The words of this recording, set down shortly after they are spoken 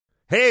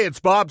Hey, it's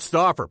Bob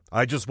Stauffer.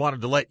 I just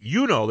wanted to let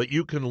you know that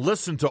you can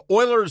listen to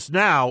Oilers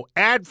Now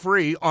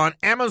ad-free on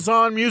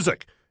Amazon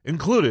Music,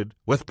 included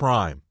with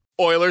Prime.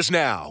 Oilers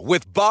Now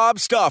with Bob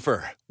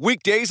Stauffer.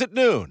 Weekdays at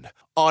noon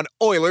on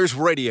Oilers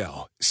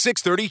Radio,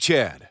 630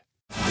 CHED.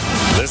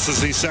 This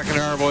is the second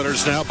hour of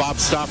Oilers Now. Bob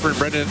Stauffer and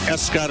Brendan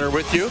Escott are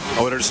with you.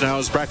 Oilers Now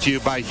is brought to you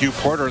by Hugh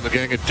Porter and the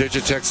gang at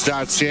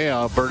Digitex.ca,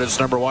 Alberta's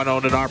 #1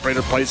 owned and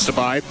operated place to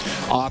buy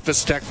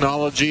office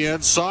technology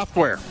and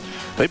software.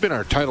 They've been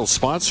our title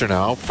sponsor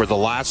now for the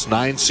last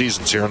 9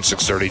 seasons here on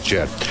 630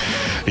 CHED.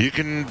 You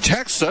can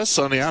text us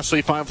on the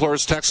Ashley Fine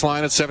Floors text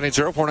line at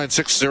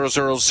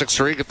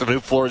 780-496-0063. Get the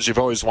new floors you've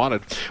always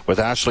wanted with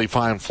Ashley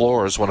Fine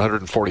Floors,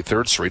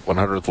 143rd Street,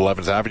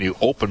 111th Avenue,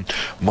 open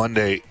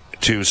Monday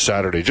to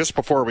Saturday. Just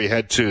before we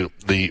head to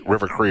the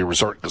River Cree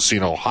Resort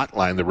Casino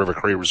hotline, the River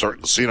Cree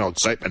Resort Casino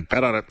excitement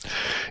bet on it,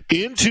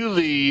 into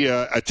the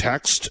a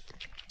text.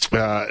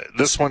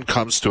 This one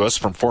comes to us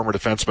from former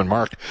defenseman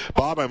Mark.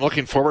 Bob, I'm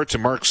looking forward to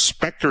Mark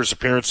Spector's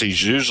appearance.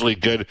 He's usually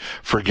good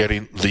for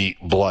getting the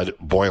blood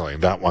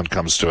boiling. That one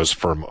comes to us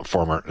from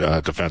former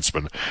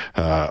defenseman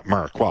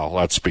Mark. Well,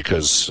 that's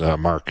because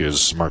Mark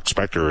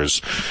Spector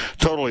is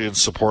totally in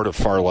support of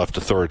far-left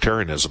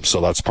authoritarianism,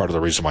 so that's part of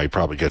the reason why he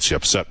probably gets you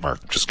upset,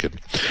 Mark. Just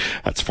kidding.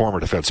 That's former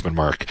defenseman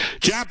Mark.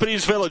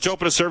 Japanese Village,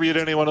 open to serve you at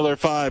any one of their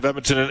 5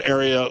 Edmonton and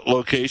area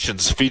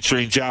locations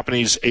featuring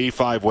Japanese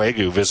A5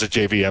 Wagyu. Visit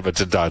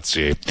jvedmonton.ca.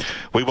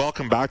 We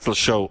welcome back to the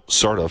show,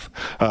 sort of.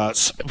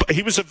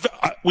 He was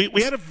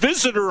we had a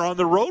visitor on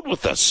the road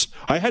with us.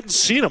 I hadn't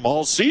seen him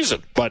all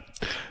season, but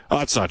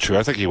that's not true.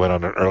 I think he went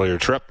on an earlier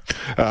trip.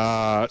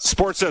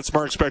 Sportsnet's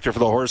Mark Spector for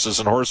the Horses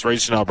and Horse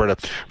Racing Alberta,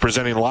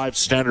 presenting live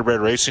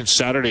standardbred racing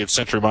Saturday at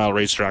Century Mile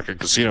Racetrack and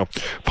Casino.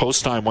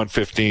 Post time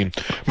 1:15.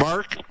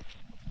 Mark,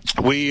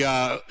 we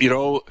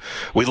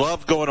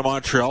love going to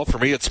Montreal. For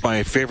me, it's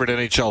my favorite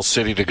NHL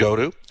city to go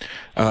to,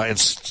 in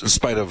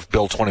spite of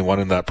Bill 21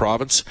 in that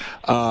province.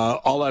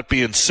 All that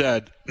being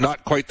said,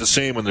 not quite the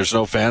same when there's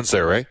no fans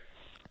there, right?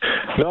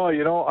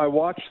 No, I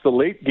watched the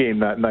late game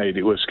that night.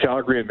 It was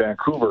Calgary and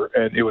Vancouver,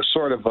 and it was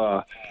sort of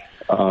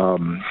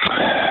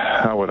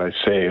how would I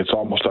say? It's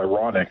almost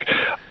ironic.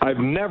 I've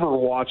never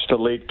watched a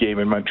late game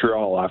in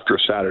Montreal after a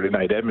Saturday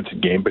night Edmonton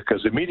game,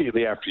 because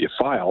immediately after you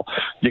file,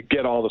 you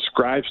get all the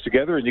scribes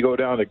together and you go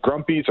down to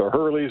Grumpy's or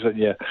Hurley's and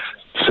you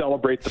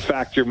celebrate the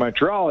fact you're in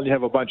Montreal, and you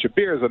have a bunch of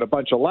beers and a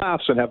bunch of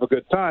laughs and have a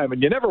good time,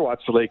 and you never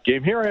watch the late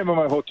game. Here I am in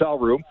my hotel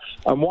room.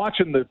 I'm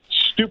watching the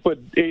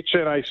stupid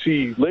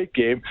HNIC late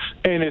game,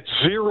 and it's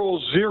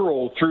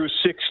 0-0 through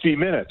 60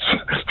 minutes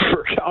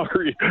for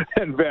Calgary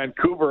and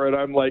Vancouver, and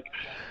I'm like,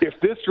 if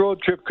this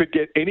road trip could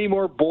get any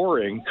more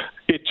boring,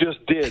 it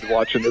just did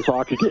watching this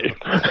hockey game.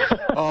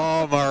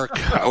 Oh, Mark,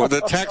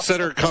 the texts that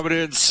are coming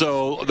in,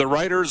 so the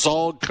writers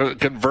all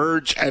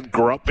converge at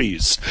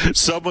Grumpy's.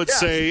 Some would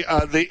say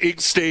the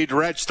ink-stained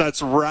wretch.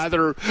 That's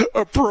rather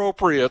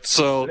appropriate.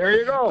 So there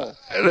you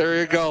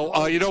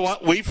go. You know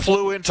what? We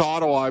flew into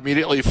Ottawa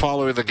immediately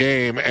following the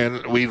game,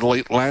 and we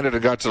landed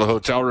and got to the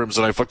hotel rooms,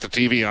 and I flicked the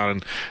TV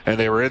on, and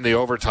they were in the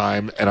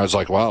overtime, and I was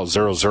like, wow,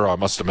 0-0. I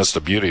must have missed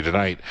a beauty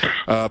tonight.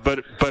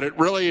 But it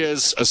really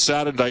is a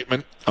sad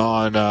indictment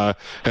on,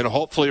 and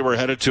hopefully we're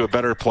headed to a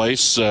better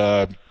place.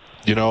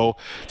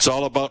 It's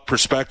all about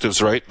perspectives,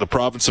 right? The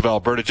province of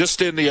Alberta,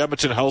 just in the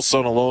Edmonton Health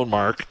Zone alone,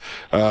 Mark,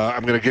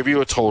 I'm going to give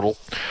you a total.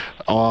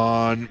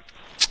 On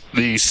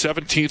the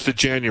 17th of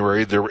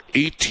January, there were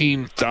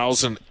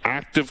 18,000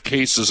 active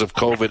cases of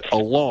COVID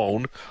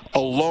alone,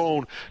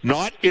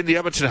 not in the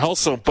Edmonton Health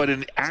Zone, but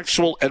in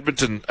actual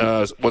Edmonton,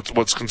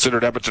 what's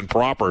considered Edmonton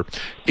proper.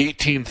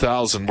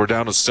 18,000. We're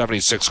down to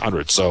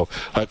 7,600. So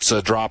that's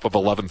a drop of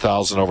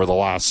 11,000 over the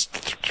last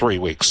 3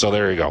 weeks. So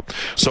there you go.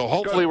 So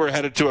hopefully we're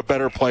headed to a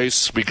better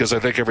place, because I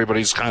think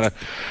everybody's kind of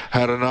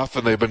had enough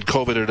and they've been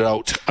COVIDed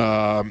out,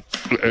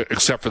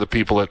 except for the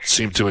people that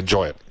seem to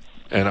enjoy it.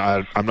 And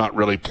I'm not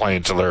really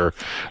playing their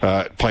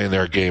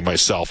game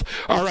myself.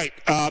 All right,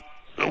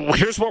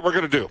 here's what we're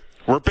going to do.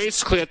 We're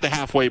basically at the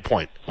halfway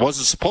point. It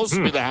wasn't supposed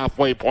to be the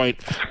halfway point,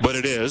 but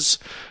it is.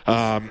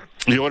 The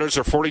Oilers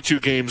are 42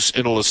 games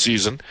into the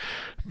season.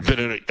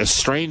 Been a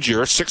strange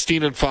year.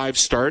 16-5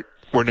 start.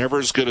 We're never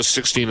as good as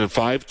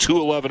 16-5.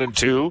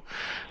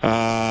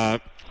 2-11-2.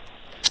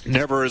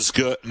 Never as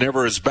good,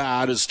 never as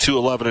bad as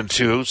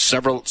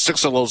 2-11-2.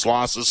 6 of those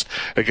losses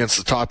against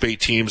the top 8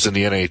 teams in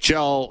the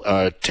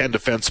NHL. 10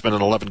 defensemen,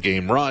 an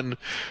 11-game run.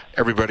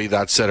 Everybody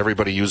has had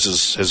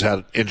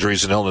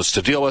injuries and illness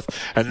to deal with.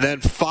 And then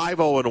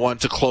 5-0-1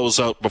 to close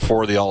out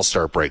before the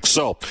All-Star break.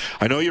 So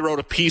I know you wrote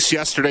a piece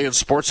yesterday in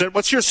Sportsnet.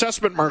 What's your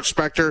assessment, Mark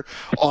Spector,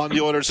 on the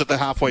Oilers at the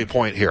halfway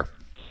point here?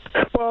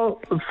 Well,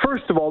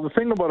 first of all, the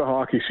thing about a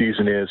hockey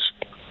season is,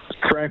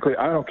 frankly,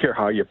 I don't care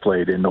how you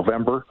played in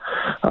November.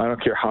 I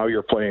don't care how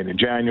you're playing in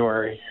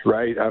January,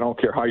 right? I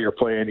don't care how you're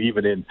playing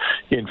even in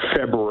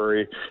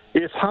February.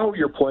 It's how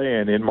you're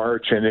playing in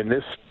March and in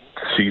this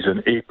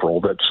season, April,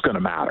 that's going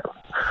to matter.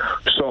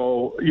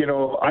 So,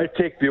 I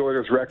take the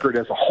Oilers' record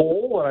as a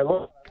whole, and I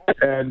look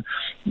And,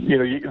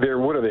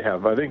 what do they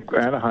have? I think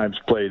Anaheim's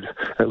played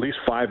at least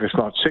 5, if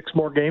not 6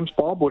 more games,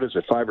 Bob. What is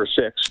it, 5 or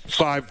 6?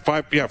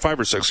 5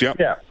 or 6, yep.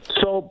 Yeah.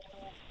 So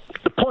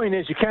the point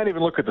is, you can't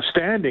even look at the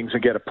standings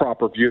and get a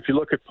proper view. If you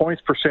look at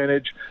points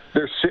percentage,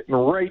 they're sitting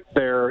right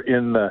there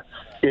in the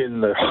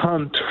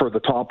hunt for the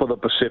top of the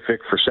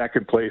Pacific, for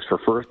second place,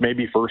 for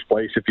maybe first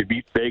place if you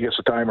beat Vegas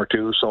a time or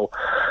two. So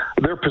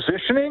their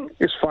positioning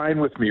is fine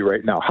with me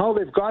right now. How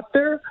they've got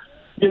there,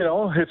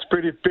 it's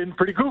been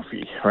pretty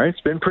goofy, right?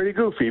 It's been pretty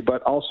goofy,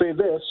 but I'll say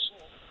this.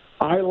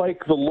 I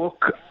like the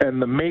look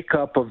and the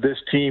makeup of this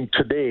team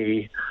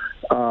today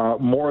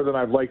more than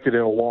I've liked it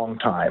in a long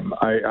time.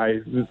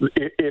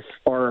 If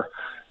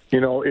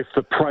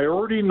the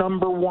priority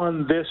number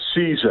one this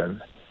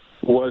season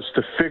was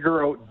to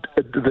figure out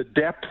the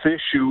depth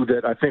issue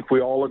that I think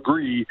we all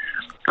agree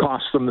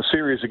cost them the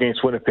series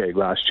against Winnipeg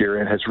last year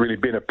and has really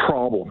been a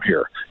problem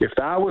here. If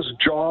that was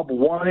job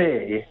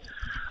 1A,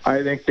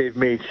 I think they've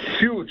made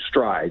huge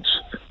strides.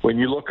 When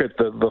you look at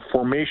the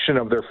formation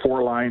of their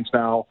 4 lines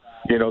now,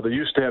 they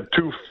used to have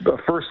a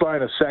first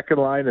line, a second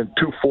line, and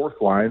 2 fourth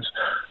lines.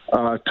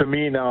 To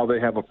me now they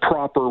have a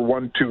proper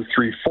 1, 2,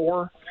 3,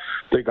 4.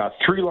 They got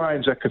 3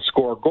 lines that can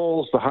score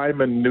goals. The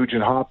Hyman,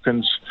 Nugent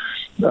Hopkins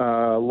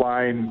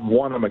line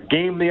won them a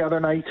game the other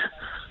night.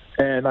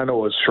 And I know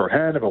it was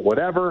shorthanded, but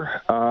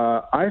whatever.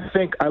 I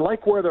think I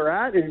like where they're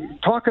at.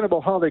 And talking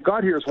about how they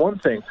got here is one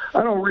thing.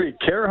 I don't really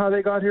care how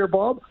they got here,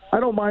 Bob. I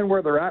don't mind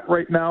where they're at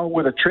right now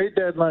with a trade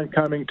deadline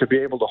coming to be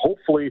able to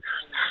hopefully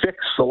fix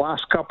the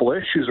last couple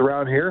issues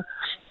around here.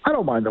 I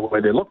don't mind the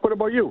way they look. What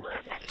about you?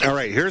 All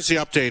right, here's the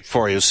update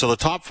for you. So the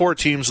top 4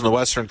 teams in the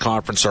Western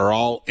Conference are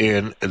all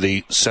in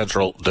the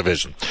Central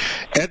Division.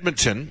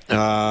 Edmonton,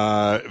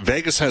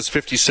 Vegas has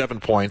 57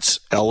 points.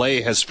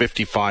 LA has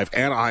 55.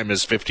 Anaheim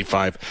has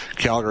 55.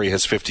 Calgary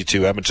has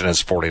 52. Edmonton has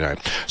 49.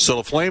 So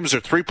the Flames are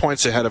 3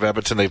 points ahead of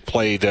Edmonton. They've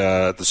played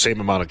the same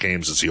amount of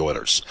games as the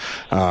Oilers.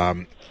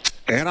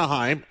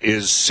 Anaheim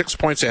is 6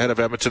 points ahead of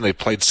Edmonton. They've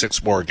played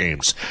 6 more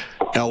games.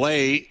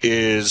 LA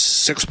is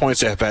 6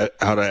 points ahead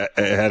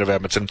of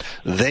Edmonton.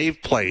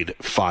 They've played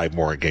 5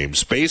 more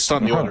games. Based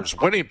on the Oilers'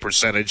 winning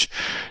percentage,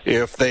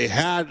 if they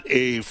had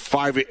a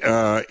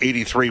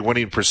 .583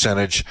 winning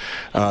percentage,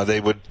 they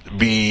would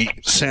be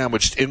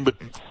sandwiched in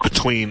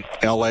between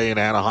LA and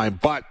Anaheim,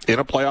 but in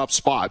a playoff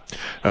spot.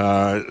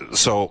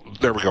 So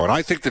there we go. And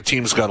I think the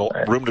team's got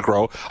room to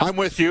grow. I'm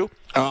with you.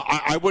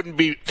 I wouldn't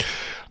be.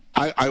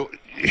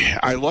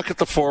 I look at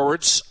the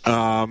forwards.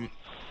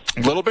 A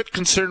little bit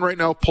concerned right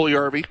now,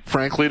 Puljujarvi,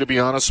 frankly, to be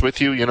honest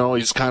with you.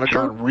 He's kind of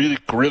gone really,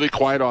 really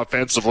quiet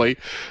offensively.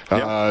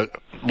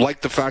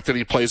 Like the fact that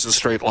he plays in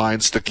straight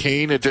lines. The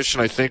Kane addition,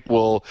 I think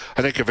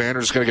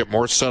Evander's going to get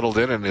more settled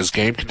in and his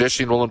game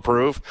conditioning will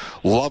improve.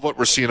 Love what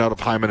we're seeing out of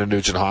Hyman and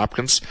Nugent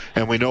Hopkins.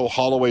 And we know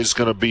Holloway's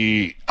going to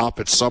be up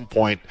at some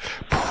point,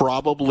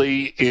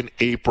 probably in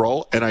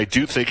April. And I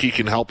do think he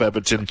can help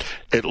Edmonton,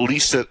 at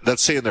least,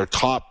 let's say, in their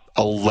top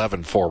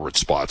 11 forward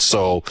spots.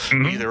 So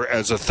either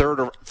as a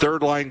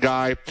third line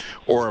guy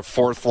or a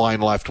fourth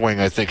line left wing,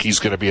 I think he's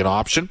going to be an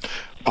option.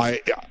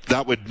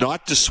 That would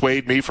not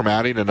dissuade me from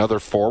adding another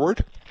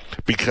forward,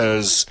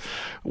 because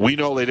we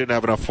know they didn't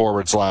have enough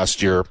forwards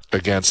last year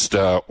against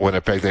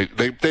Winnipeg.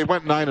 They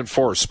went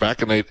 9-4,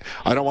 Spec, and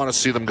I don't want to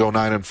see them go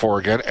 9-4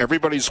 again.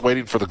 Everybody's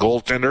waiting for the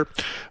goaltender.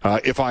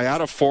 If I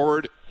add a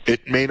forward,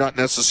 it may not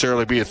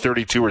necessarily be a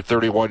 32 or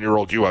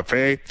 31-year-old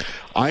UFA.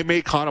 I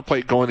may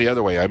contemplate going the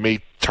other way. I may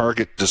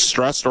target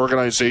distressed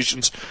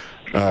organizations,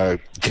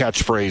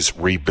 catchphrase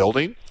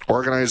rebuilding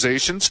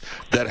organizations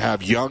that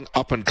have young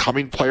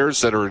up-and-coming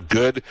players that are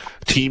good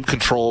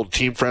team-controlled,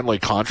 team-friendly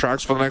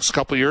contracts for the next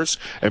couple of years,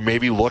 and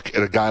maybe look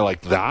at a guy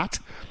like that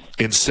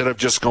instead of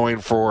just going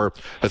for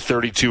a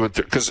 32.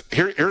 Because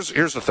here's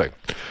the thing.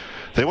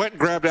 They went and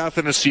grabbed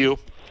Athanasiou,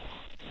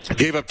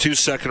 gave up 2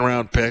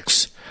 second-round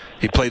picks.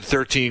 He played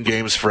 13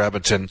 games for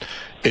Edmonton.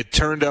 It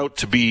turned out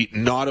to be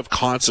not of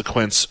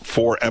consequence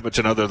for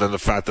Edmonton other than the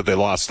fact that they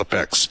lost the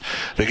picks.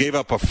 They gave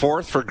up a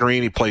 4th for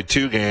Green. He played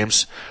 2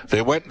 games.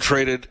 They went and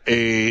traded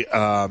a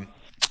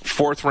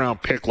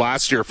 4th-round pick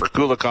last year for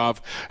Kulikov,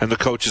 and the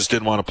coaches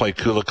didn't want to play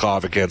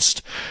Kulikov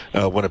against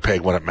Winnipeg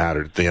when it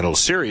mattered at the end of the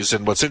series.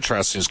 And what's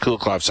interesting is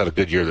Kulikov's had a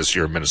good year this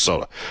year in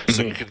Minnesota.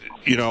 So you can,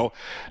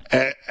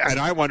 and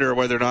I wonder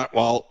whether or not,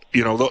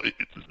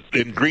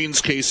 in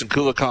Green's case and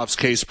Kulikov's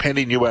case,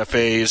 pending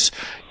UFAs,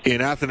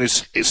 in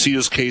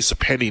Athanasiou's case, a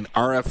pending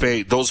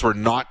RFA, those were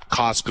not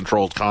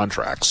cost-controlled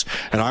contracts.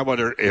 And I'm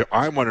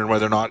wondering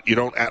whether or not you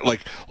don't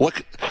look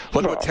at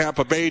what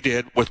Tampa Bay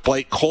did with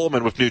Blake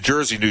Coleman with New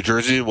Jersey. New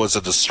Jersey was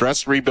a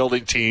distressed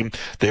rebuilding team.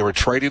 They were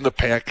trading the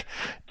pick,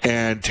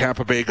 and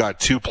Tampa Bay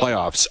got 2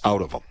 playoffs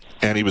out of him.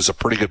 And he was a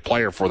pretty good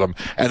player for them.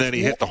 And then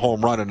he hit the home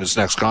run in his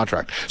next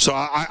contract. So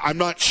I'm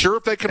not sure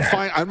if they can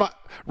find. I'm not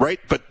right,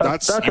 but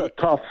that's a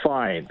tough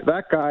find.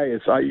 That guy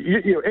is. I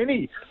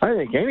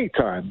think any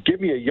time,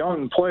 give me a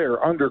young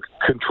player under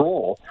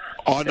control.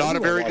 On not a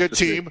very good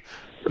team.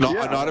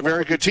 Not a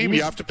very good team.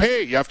 You have to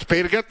pay. You have to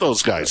pay to get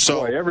those guys.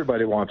 So boy,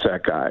 everybody wants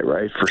that guy,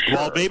 right? For sure.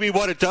 Well, maybe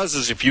what it does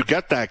is if you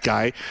get that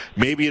guy,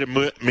 maybe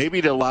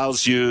it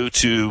allows you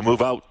to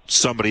move out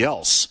somebody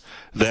else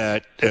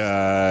that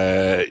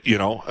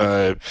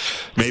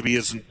maybe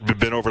hasn't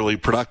been overly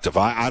productive.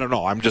 I don't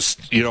know. I'm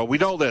just we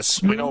know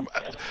this. We know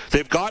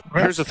they've got.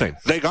 Here's the thing: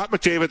 they got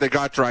McDavid, they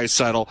got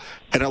Draisaitl,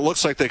 and it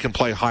looks like they can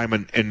play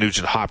Hyman and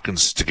Nugent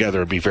Hopkins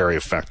together and be very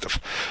effective.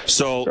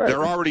 So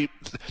they're already.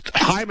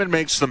 Hyman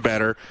makes them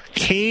better.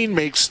 Kane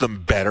makes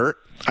them better.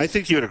 I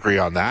think you would agree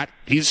on that.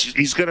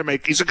 He's going to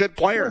make. He's a good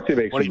player. He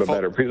makes them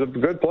better. He's a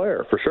good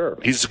player for sure.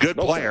 He's a good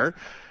player.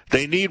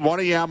 They need one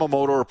of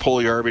Yamamoto or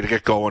Puljujarvi to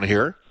get going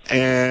here.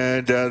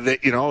 And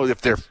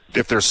if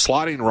they're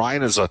slotting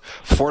Ryan as a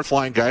fourth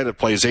line guy that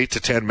plays 8 to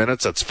 10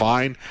 minutes, that's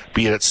fine.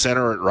 Be it at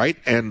center or at right.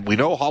 And we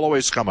know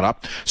Holloway's coming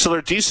up, so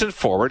they're decent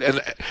forward.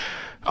 And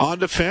on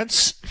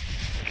defense,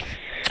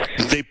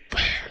 they,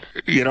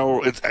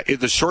 in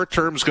the short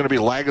term is going to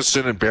be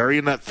Lagesson and Barrie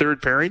in that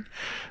third pairing.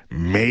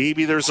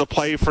 Maybe there's a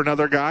play for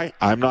another guy.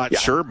 I'm not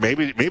sure.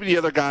 Maybe the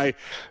other guy.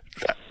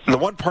 The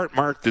one part,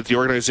 Mark, that the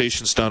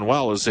organization's done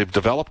well is they've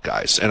developed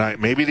guys, and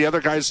maybe the other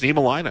guy's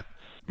Niemelainen.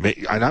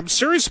 And I'm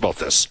serious about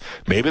this.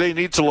 Maybe they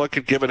need to look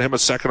at giving him a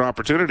second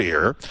opportunity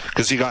here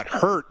because he got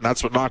hurt, and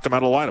that's what knocked him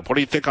out of the lineup. What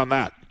do you think on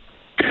that?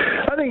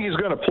 I think he's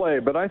going to play,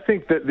 but I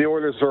think that the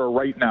Oilers are a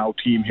right-now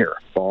team here,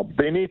 Bob.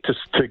 They need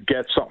to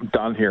get something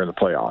done here in the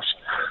playoffs.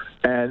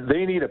 And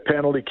they need a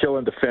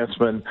penalty-killing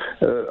defenseman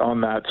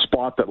on that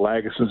spot that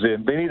Lagesson's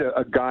in. They need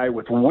a guy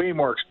with way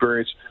more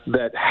experience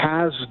that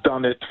has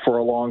done it for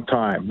a long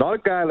time. Not a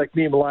guy like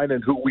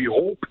Niemelainen who we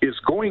hope is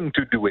going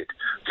to do it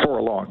for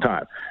a long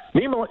time.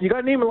 You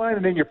got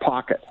Niemelainen in your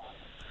pocket.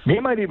 He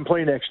might even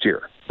play next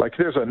year. Like,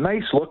 there's a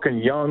nice-looking,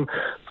 young,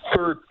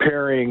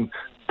 third-pairing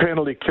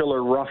penalty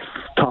killer, rough,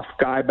 tough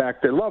guy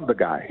back there. Love the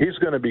guy. He's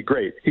going to be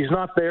great. He's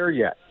not there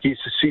yet. He's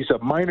a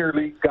minor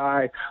league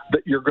guy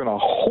that you're going to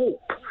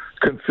hope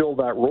can fill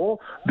that role.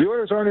 The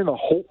Oilers aren't in the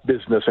hope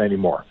business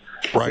anymore.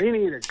 Right. They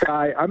need a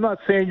guy. I'm not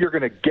saying you're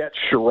going to get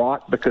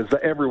Sherratt because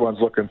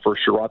everyone's looking for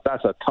Sherratt.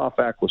 That's a tough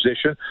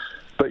acquisition.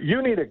 But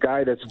you need a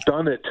guy that's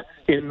done it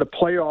in the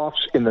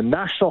playoffs, in the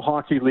National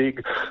Hockey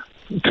League,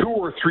 2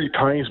 or 3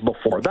 times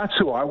before. That's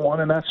who I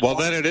want, and that's well.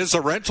 Then it is a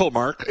rental,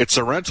 Mark. It's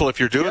a rental if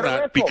you're doing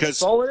that because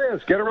that's all it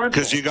is. Get a rental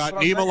because you got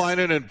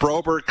Niemelainen and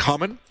Broberg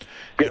coming.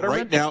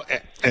 Right now,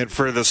 and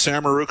for the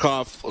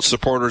Samorukov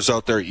supporters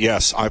out there,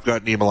 yes, I've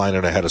got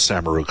Niemelainen ahead of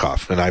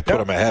Samorukov, and I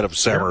put him ahead of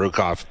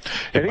Samorukov.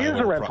 And he is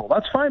a rental.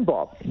 That's fine,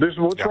 Bob.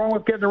 What's wrong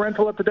with getting a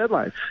rental at the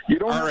deadline? You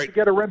don't have to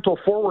get a rental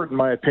forward, in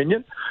my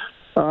opinion.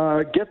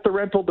 Get the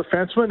rental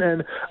defenseman,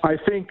 and I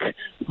think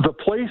the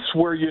place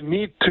where you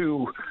need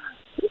to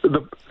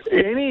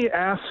any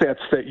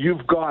assets that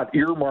you've got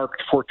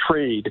earmarked for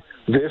trade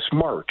this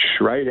March,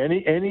 right?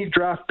 Any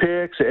draft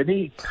picks,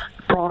 any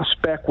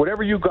prospect,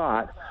 whatever you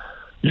got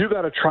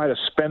to try to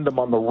spend them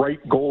on the right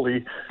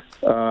goalie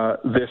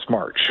this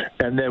March.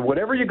 And then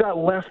whatever you got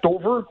left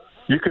over,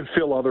 you can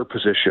fill other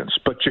positions.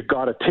 But you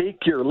got to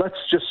take let's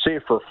just say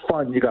for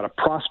fun, you got a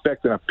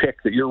prospect and a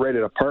pick that you're ready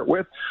to part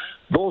with.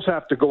 Those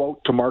have to go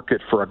out to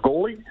market for a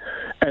goalie.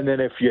 And then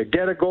if you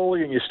get a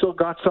goalie and you still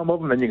got some of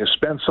them, then you can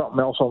spend something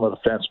else on the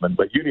defenseman.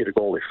 But you need a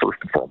goalie first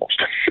and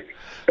foremost.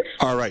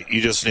 All right,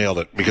 you just nailed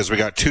it because we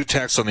got 2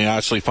 texts on the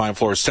Ashley Fine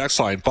Floors text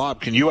line.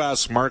 Bob, can you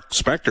ask Mark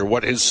Spector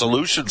what his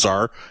solutions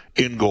are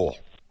in goal?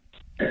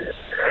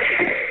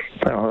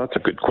 Oh, that's a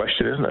good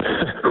question, isn't it?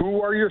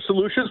 Who are your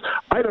solutions?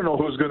 I don't know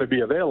who's going to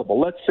be available.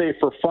 Let's say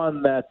for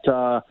fun that,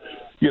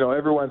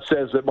 everyone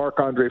says that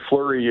Marc-Andre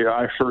Fleury,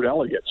 I've heard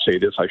Elliott say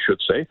this, I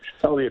should say.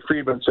 Elliott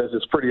Friedman says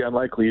it's pretty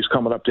unlikely he's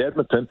coming up to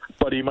Edmonton,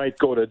 but he might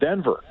go to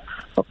Denver.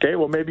 Okay,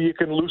 well, maybe you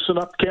can loosen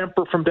up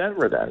Kemper from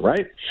Denver then,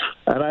 right?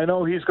 And I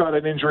know he's got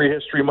an injury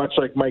history much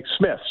like Mike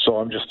Smith, so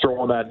I'm just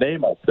throwing that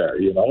name out there.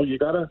 You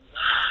got to...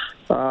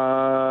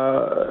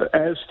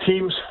 as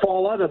teams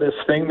fall out of this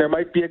thing, there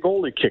might be a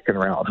goalie kicking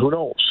around. Who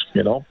knows?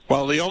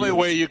 Well, the only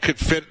way you could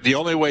fit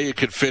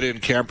in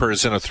Kemper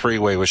is in a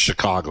 3-way with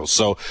Chicago.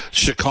 So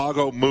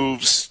Chicago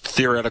moves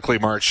theoretically,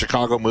 Mark.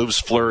 Chicago moves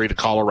Fleury to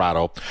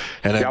Colorado,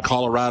 and then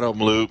Colorado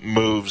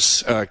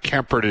moves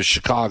Kemper to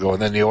Chicago,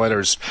 and then the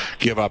Oilers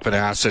give up an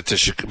asset to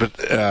Chicago.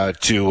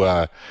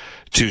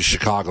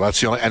 That's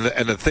the only,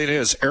 and the thing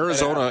is,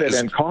 Arizona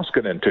and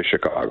Koskinen to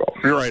Chicago.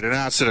 You're right, an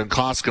asset in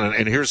Koskinen.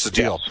 And here's the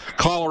deal: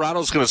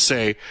 Colorado's going to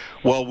say,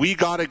 "Well, we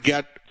got to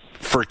get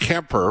for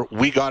Kemper,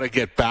 we got to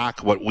get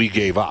back what we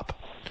gave up."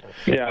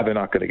 Yeah, they're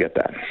not going to get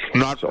that.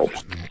 Not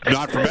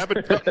from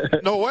Edmonton.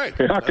 No way.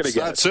 They're not going to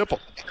get that simple.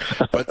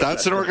 But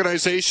that's an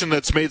organization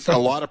that's made a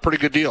lot of pretty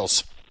good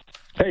deals.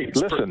 Hey,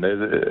 listen,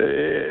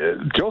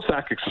 Joe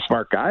Sakic's a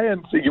smart guy,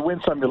 and you win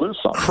some, you lose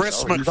some.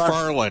 Chris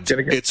McFarland,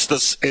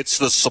 it's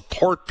the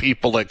support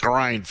people that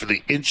grind for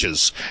the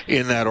inches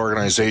in that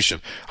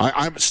organization.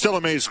 I'm still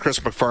amazed Chris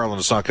McFarland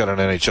has not got an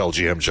NHL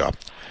GM job.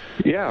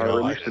 Yeah, or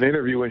at least an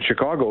interview in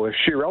Chicago. If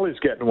Chiarelli's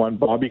getting one,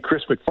 Bobby,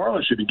 Chris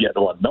McFarland should be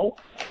getting one. No?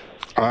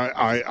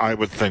 I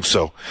would think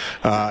so.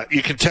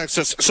 You can text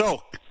us.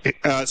 So,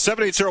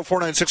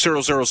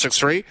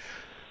 780-496-0063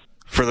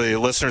 for the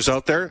listeners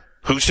out there.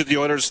 Who should the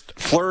Oilers?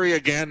 Fleury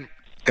again.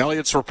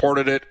 Elliott's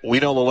reported it. We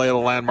know the lay of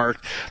the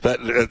landmark.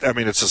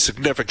 It's a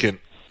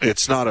significant.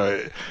 It's not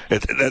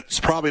that's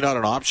probably not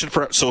an option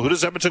for. So who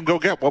does Edmonton go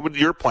get? What would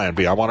your plan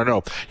be? I want to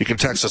know. You can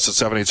text us at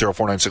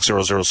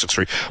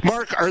 780-496-0063.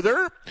 Mark, are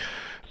there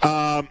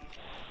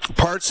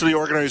parts of the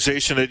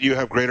organization that you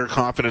have greater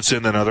confidence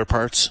in than other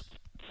parts?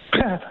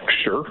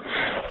 Sure.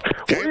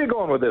 Okay. Where are you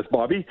going with this,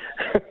 Bobby?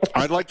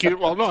 I'd like you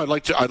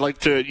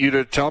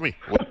to tell me.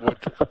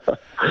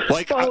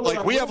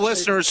 We have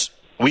listeners.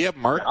 We have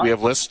Mark, we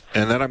have lists,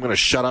 and then I'm going to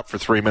shut up for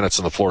 3 minutes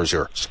and the floor is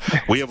yours.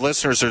 We have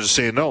listeners that are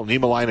saying, no,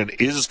 Niemelainen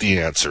is the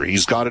answer.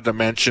 He's got a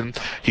dimension.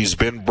 He's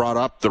been brought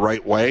up the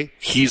right way.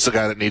 He's the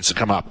guy that needs to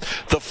come up.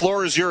 The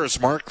floor is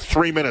yours, Mark.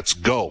 3 minutes,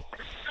 go.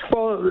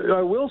 Well,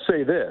 I will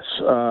say this.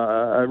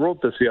 I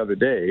wrote this the other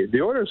day.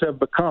 The Oilers have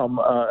become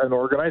an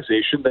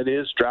organization that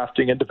is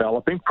drafting and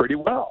developing pretty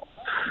well.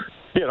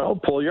 You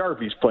know,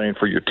 Puljujarvi's playing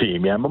for your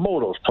team.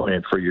 Yamamoto's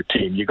playing for your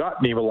team. You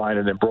got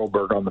Niemelainen and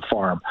Broberg on the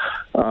farm.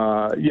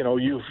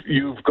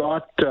 You've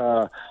got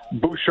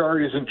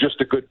Bouchard isn't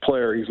just a good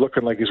player. He's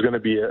looking like he's going to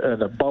be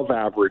an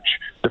above-average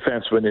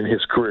defenseman in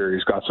his career.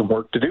 He's got some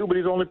work to do, but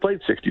he's only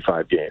played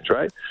 65 games,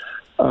 right?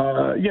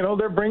 They're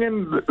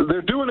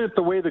doing it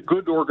the way the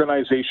good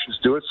organizations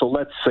do it. So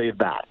let's say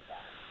that.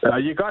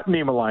 You got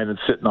Niemelainen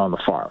sitting on the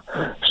farm.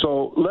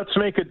 So let's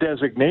make a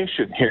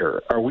designation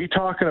here. Are we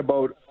talking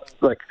about,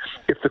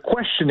 if the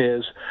question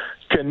is,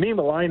 can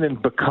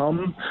Niemelainen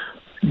become,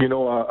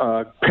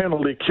 a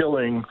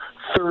penalty-killing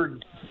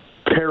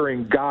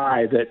third-pairing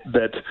guy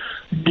that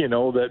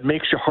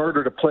makes you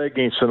harder to play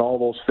against and all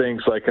those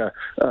things, like a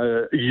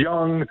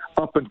young,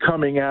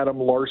 up-and-coming Adam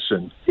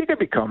Larson? He can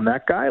become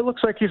that guy. It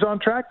looks like he's on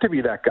track to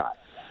be that guy.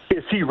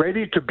 Is he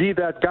ready to be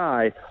that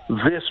guy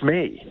this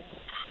May?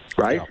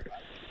 Right? Yeah.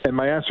 And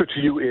my answer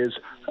to you is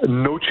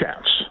no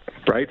chance,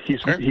 right?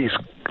 He's how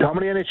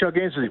many NHL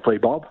games does he play,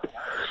 Bob?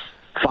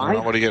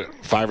 5? What do you get?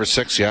 5 or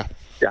 6? Yeah.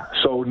 Yeah.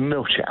 So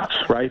no chance,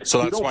 right?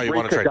 So that's why you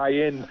want to break a guy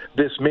in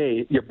this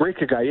May. You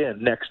break a guy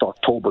in next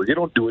October. You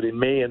don't do it in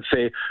May and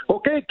say,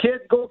 "Okay,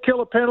 kid, go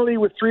kill a penalty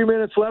with 3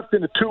 minutes left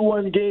in a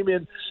 2-1 game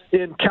in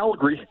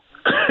Calgary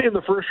in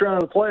the first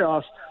round of the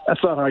playoffs."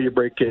 That's not how you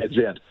break kids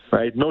in,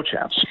 right? No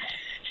chance.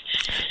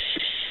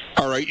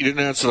 All right, you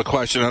didn't answer the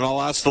question, and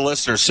I'll ask the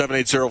listeners,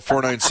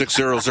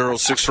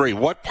 780-496-0063.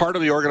 What part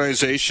of the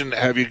organization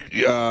have you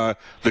the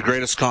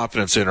greatest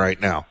confidence in right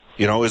now?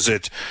 Is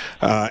it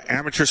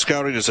amateur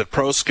scouting? Is it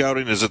pro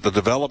scouting? Is it the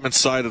development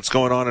side that's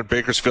going on in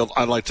Bakersfield?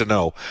 I'd like to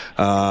know.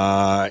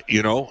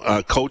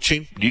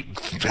 Coaching, you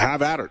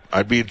have at it.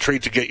 I'd be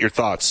intrigued to get your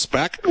thoughts.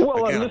 Spec?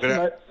 Well,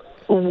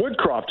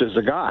 Woodcroft is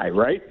the guy,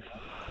 right?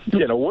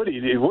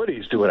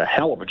 Woody's doing a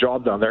hell of a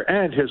job down there,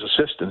 and his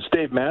assistants,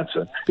 Dave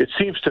Manson. It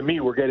seems to me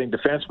we're getting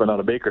defensemen out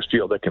of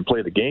Bakersfield that can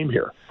play the game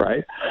here,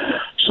 right?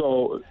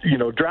 So,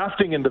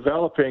 drafting and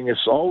developing has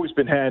always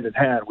been hand in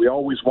hand. We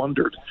always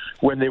wondered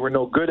when they were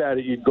no good at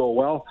it, you'd go,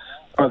 well,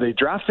 are they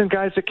drafting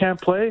guys that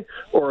can't play,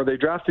 or are they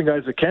drafting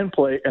guys that can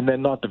play and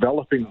then not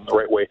developing them the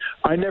right way?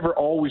 I never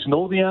always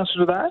know the answer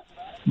to that.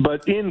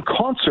 But in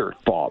concert,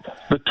 Bob,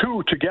 the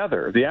two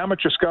together, the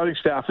amateur scouting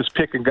staff is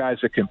picking guys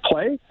that can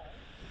play,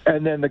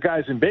 and then the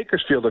guys in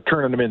Bakersfield are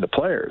turning them into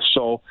players.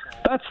 So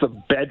that's the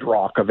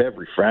bedrock of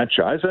every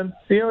franchise. And,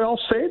 I'll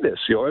say this,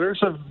 the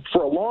Oilers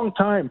for a long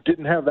time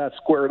didn't have that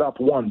squared up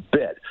one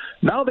bit.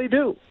 Now they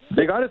do.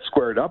 They got it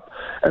squared up,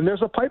 and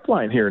there's a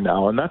pipeline here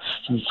now, and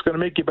it's going to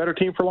make you a better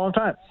team for a long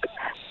time.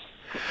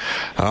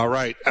 All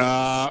right.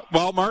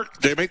 Well, Mark,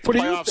 they make the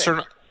playoffs or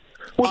not?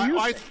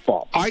 I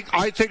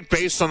think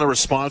based on the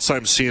response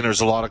I'm seeing,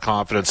 there's a lot of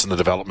confidence in the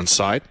development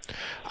side.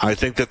 I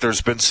think that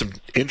there's been some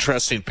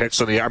interesting picks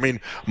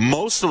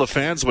most of the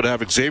fans would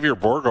have Xavier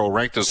Bourgault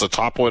ranked as the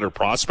top Oiler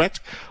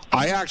prospect.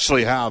 I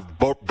actually have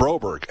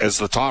Broberg as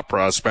the top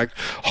prospect,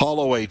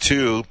 Holloway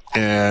 2,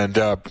 and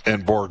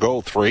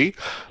Bourgault 3.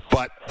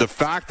 But the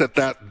fact that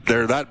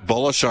they're that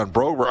bullish on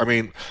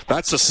Broberg,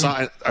 that's a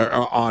sign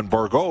on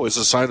Bourgault is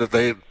a sign that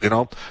they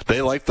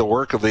like the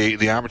work of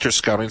the amateur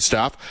scouting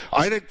staff.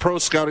 I think pro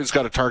scouting's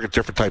got to target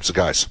different types of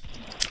guys.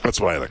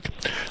 That's what I think.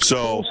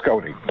 So pro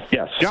scouting,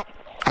 yes. Yep.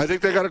 I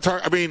think they got to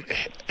target.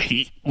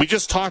 We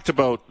just talked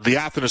about the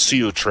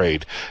Athanasiou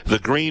trade, the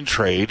Green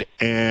trade,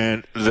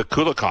 and the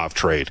Kulikov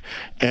trade,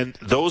 and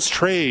those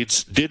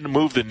trades didn't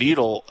move the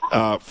needle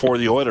for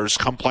the Oilers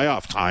come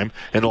playoff time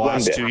in the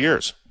last 2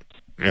 years.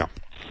 Yeah.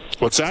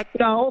 What's that?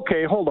 No,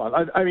 okay, hold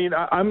on.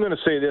 I'm going to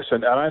say this,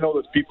 and I know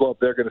there's people up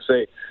there going to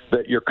say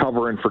that you're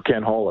covering for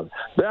Ken Holland.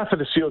 The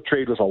Athanasiou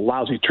trade was a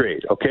lousy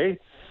trade, okay?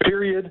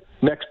 Period.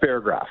 Next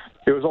paragraph.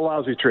 It was a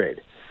lousy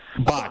trade.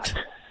 But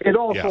it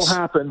also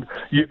happened.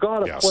 You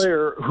got a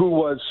player who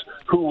was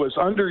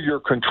under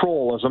your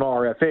control as an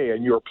RFA,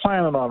 and you were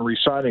planning on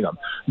re-signing him.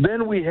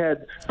 Then we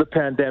had the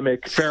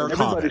pandemic. Fair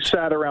everybody comment.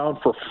 sat around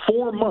for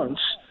 4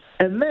 months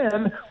And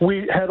then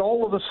we had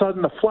all of a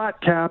sudden a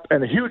flat cap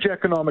and a huge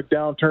economic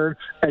downturn,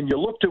 and you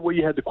looked at what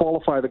you had to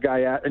qualify the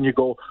guy at, and you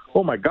go,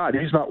 oh, my God,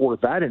 he's not worth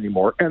that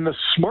anymore. And the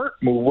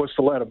smart move was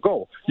to let him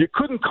go. You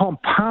couldn't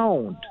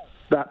compound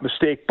that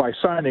mistake by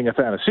signing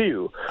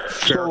Athanasiou.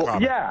 So,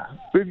 yeah,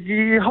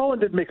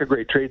 Holland did make a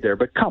great trade there,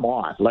 but come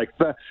on. Like,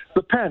 the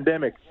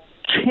pandemic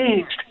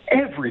changed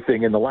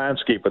everything in the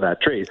landscape of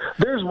that trade.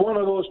 There's one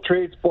of those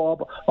trades,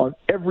 Bob, on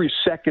every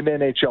second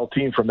NHL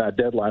team from that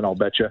deadline, I'll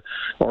bet you,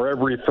 or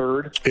every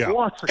third. Yeah.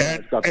 Lots of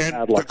guys got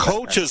bad luck.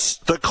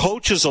 The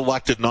coaches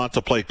elected not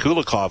to play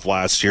Kulikov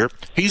last year.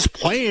 He's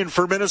playing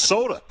for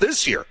Minnesota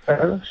this year.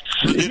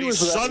 Did he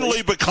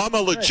suddenly become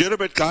a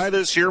legitimate guy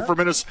this year for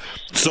Minnesota?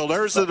 So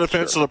there's the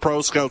defense of the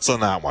pro scouts on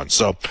that one.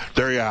 So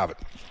there you have it.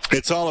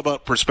 It's all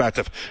about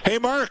perspective. Hey,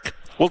 Mark,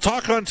 we'll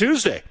talk on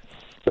Tuesday.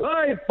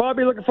 Hi,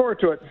 Bobby. Looking forward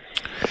to it.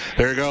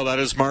 There you go. That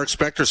is Mark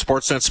Spector,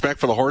 Sportsnet Spec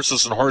for the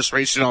horses and horse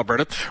racing in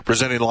Alberta,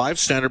 presenting live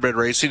standardbred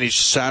racing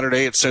each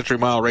Saturday at Century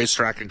Mile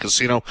Racetrack and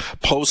Casino.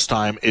 Post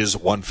time is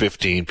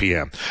 1:15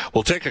 p.m.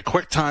 We'll take a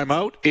quick time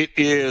out. It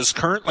is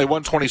currently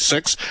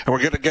 1:26, and we're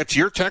going to get to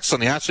your text on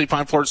the Ashley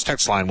Fine Floors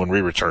text line when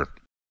we return.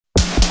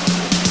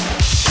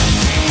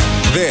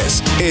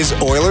 This is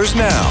Oilers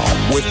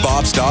Now with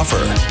Bob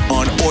Stauffer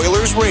on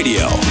Oilers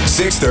Radio,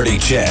 630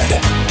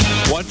 CHED.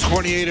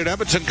 128 at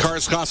Edmonton.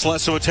 Cars cost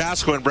less in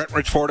Wetaskiwin. And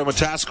Brentridge Ford in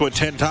Wetaskiwin,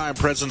 10-time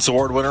President's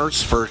Award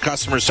winners for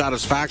customer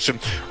satisfaction.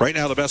 Right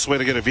now, the best way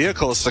to get a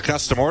vehicle is to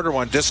custom order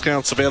one.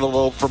 Discounts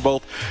available for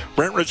both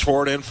Brentridge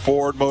Ford and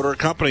Ford Motor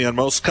Company on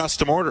most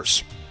custom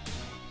orders.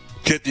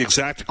 Get the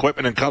exact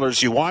equipment and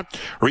colors you want.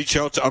 Reach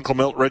out to Uncle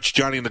Milt, Rich,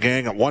 Johnny, and the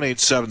gang at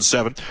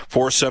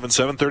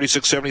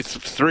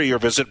 1-877-477-3673 or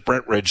visit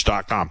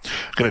BrentRidge.com.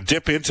 Going to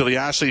dip into the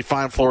Ashley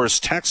Fine Floors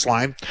text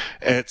line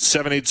at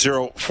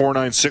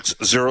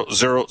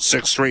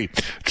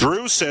 780-496-0063.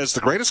 Drew says, the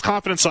greatest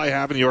confidence I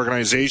have in the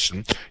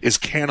organization is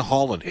Ken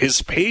Holland.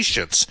 His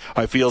patience,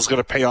 I feel, is going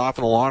to pay off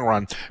in the long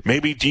run.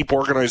 Maybe deep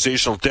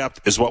organizational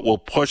depth is what will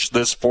push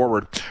this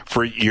forward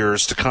for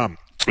years to come.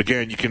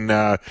 Again, you can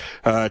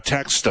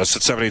text us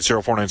at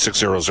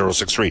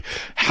 780-496-0063.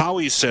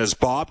 Howie says,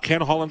 Bob,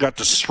 Ken Holland got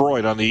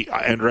destroyed on the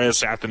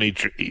Andreas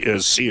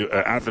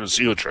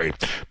Athanasiou trade.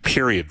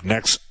 Period.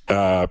 Next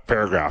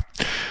paragraph.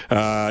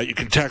 You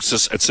can text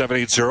us at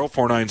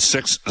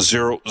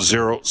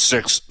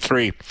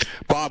 780-496-0063.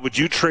 Bob, would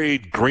you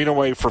trade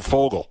Greenaway for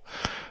Foegele?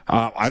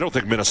 I don't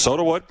think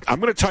Minnesota would. I'm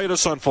going to tell you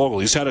this on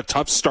Foegele. He's had a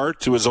tough start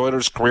to his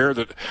Oilers career.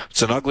 That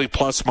it's an ugly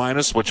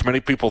plus-minus, which many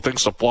people think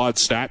is a flawed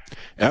stat.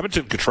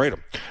 Edmonton could trade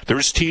him.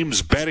 There's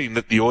teams betting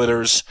that the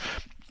Oilers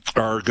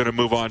are going to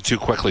move on too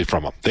quickly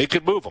from him. They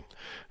could move him.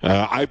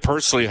 I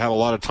personally have a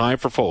lot of time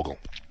for Foegele.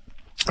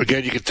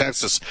 Again, you can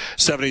text us,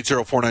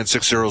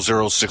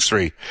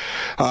 780-496-0063.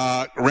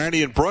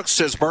 Randy and Brooks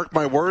says, mark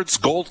my words,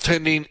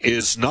 goaltending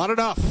is not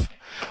enough.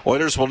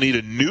 Oilers will need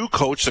a new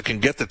coach that can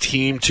get the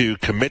team to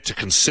commit to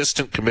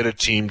consistent, committed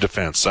team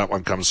defense. That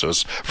one comes to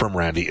us from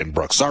Randy and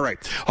Brooks. All right,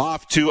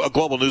 off to a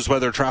global news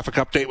weather traffic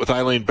update with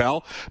Eileen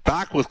Bell.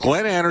 Back with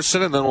Glenn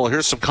Anderson, and then we'll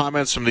hear some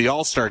comments from the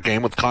All-Star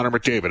game with Connor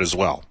McDavid as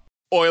well.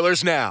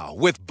 Oilers Now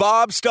with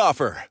Bob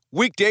Stauffer.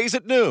 Weekdays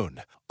at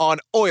noon on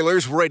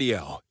Oilers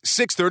Radio,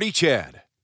 630 CHED.